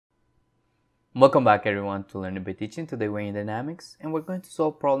Welcome back everyone to Learning by Teaching. Today we're in dynamics and we're going to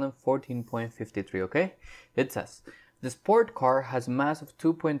solve problem 14.53, okay? It says, the sport car has a mass of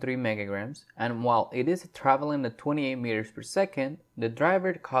 2.3 megagrams and while it is traveling at 28 meters per second, the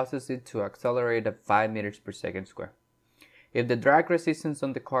driver causes it to accelerate at 5 meters per second square. If the drag resistance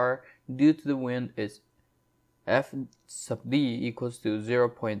on the car due to the wind is F sub D equals to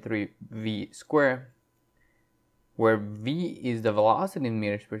 0.3 V squared, where V is the velocity in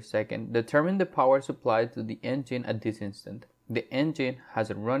meters per second, determine the power supplied to the engine at this instant. The engine has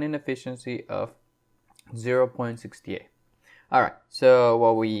a running efficiency of 0.68. Alright, so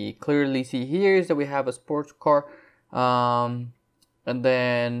what we clearly see here is that we have a sports car, and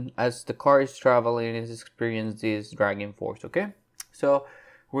then as the car is traveling, it's experiencing this dragging force, okay? So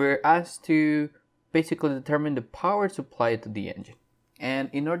we're asked to basically determine the power supplied to the engine. And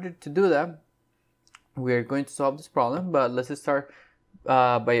in order to do that, we're going to solve this problem, but let's start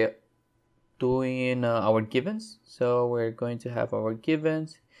by doing our givens. So we're going to have our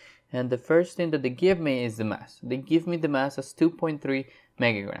givens, and the first thing that they give me is the mass. They give me the mass as 2.3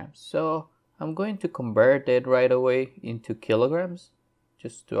 megagrams. So I'm going to convert it right away into kilograms,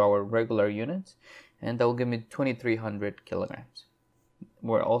 just to our regular units, and that will give me 2300 kilograms.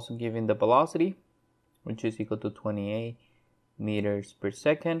 We're also given the velocity, which is equal to 28 meters per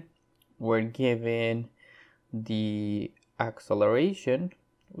second. We're given the acceleration,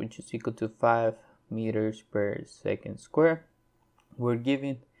 which is equal to 5 meters per second square. We're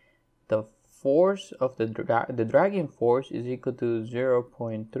given the force of the dragging force is equal to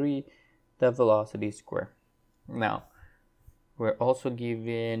 0.3 the velocity square. Now, we're also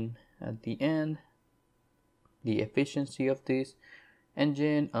given at the end the efficiency of this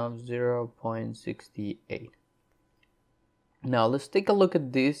engine of 0.68. Now let's take a look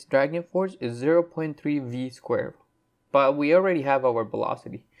at this. Dragging force is 0.3 V squared, but we already have our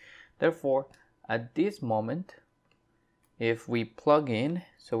velocity. Therefore, at this moment, if we plug in,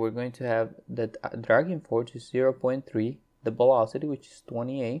 so we're going to have that dragging force is 0.3, the velocity, which is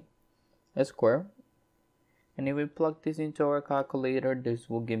 28 squared. And if we plug this into our calculator,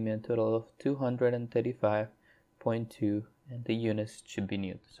 this will give me a total of 235.2, and the units should be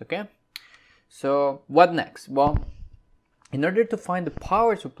newtons, okay? So what next? Well, in order to find the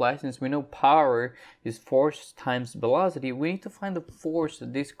power supply, since we know power is force times velocity, we need to find the force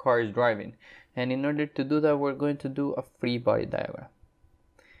that this car is driving. And in order to do that, we're going to do a free body diagram.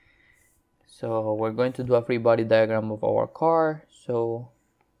 So we're going to do a free body diagram of our car. So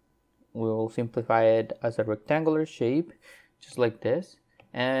we will simplify it as a rectangular shape, just like this.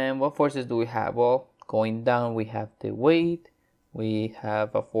 And what forces do we have? Well, going down, we have the weight. We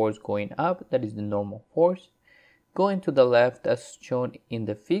have a force going up, that is the normal force. Going to the left, as shown in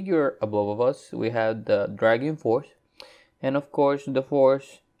the figure above us, we have the dragging force, and of course the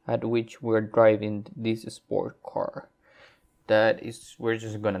force at which we're driving this sport car. That is, we're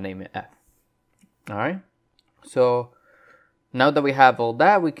just gonna name it F. Alright, so now that we have all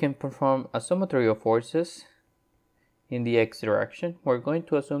that, we can perform a symmetry of forces in the x direction. We're going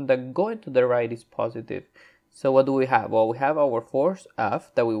to assume that going to the right is positive. So what do we have? Well, we have our force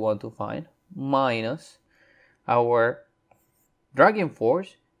F that we want to find, minus our dragging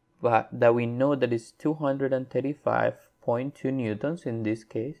force, but that we know that is 235.2 newtons in this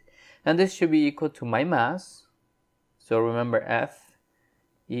case, and this should be equal to my mass. So remember, F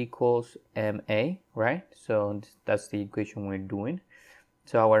equals ma, right? So that's the equation we're doing.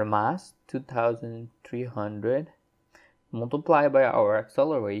 So our mass, 2300, multiplied by our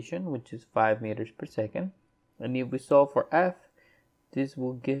acceleration, which is 5 meters per second. And if we solve for F, this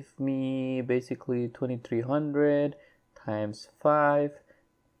will give me basically 2300 times 5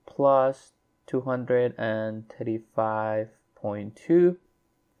 plus 235.2,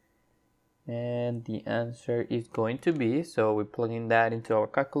 and the answer is going to be, so we're plugging that into our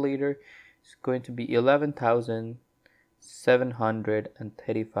calculator, it's going to be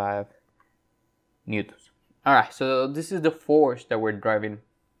 11,735 newtons. Alright, so this is the force that we're driving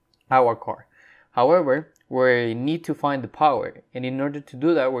our car. However, we need to find the power, and in order to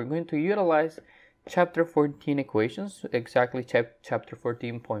do that, we're going to utilize chapter 14 equations, exactly chapter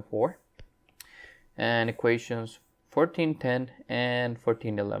 14.4, and equations 14.10 and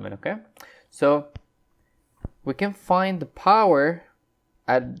 14.11, okay? So we can find the power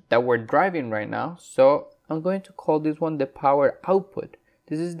that we're driving right now, so I'm going to call this one the power output.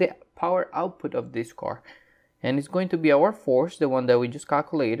 This is the power output of this car. And it's going to be our force, the one that we just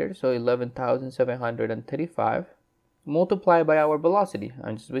calculated, so 11,735, multiplied by our velocity.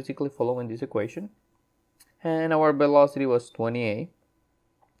 I'm just basically following this equation. And our velocity was 28.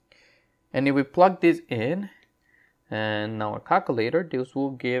 And if we plug this in, and our calculator, this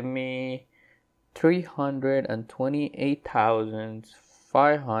will give me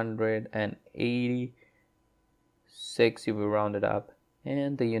 328,586 if we round it up,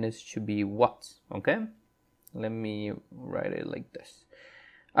 and the units should be watts. Okay, let me write it like this.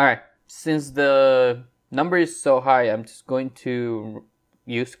 All right, since the number is so high, I'm just going to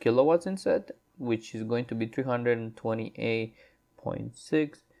use kilowatts instead, which is going to be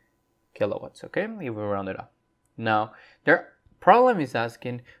 328.6 kilowatts. Okay, if we round it up. Now the problem is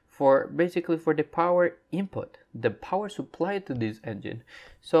asking for basically for the power input, the power supply to this engine.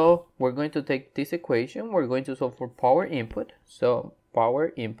 So we're going to take this equation, we're going to solve for power input. So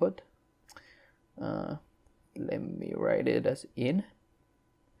power input, let me write it as in.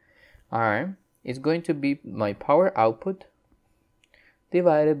 Alright, it's going to be my power output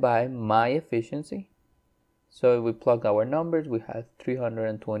divided by my efficiency. So if we plug our numbers, we have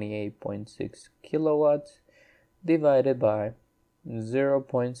 328.6 kilowatts divided by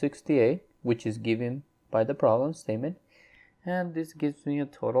 0.68, which is given by the problem statement, and this gives me a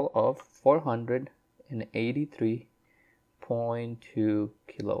total of 483.2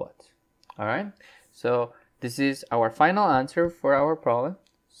 kilowatts. All right, so this is our final answer for our problem.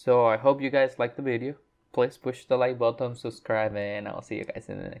 So I hope you guys liked the video. Please push the like button, subscribe, and I'll see you guys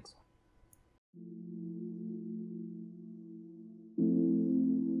in the next one.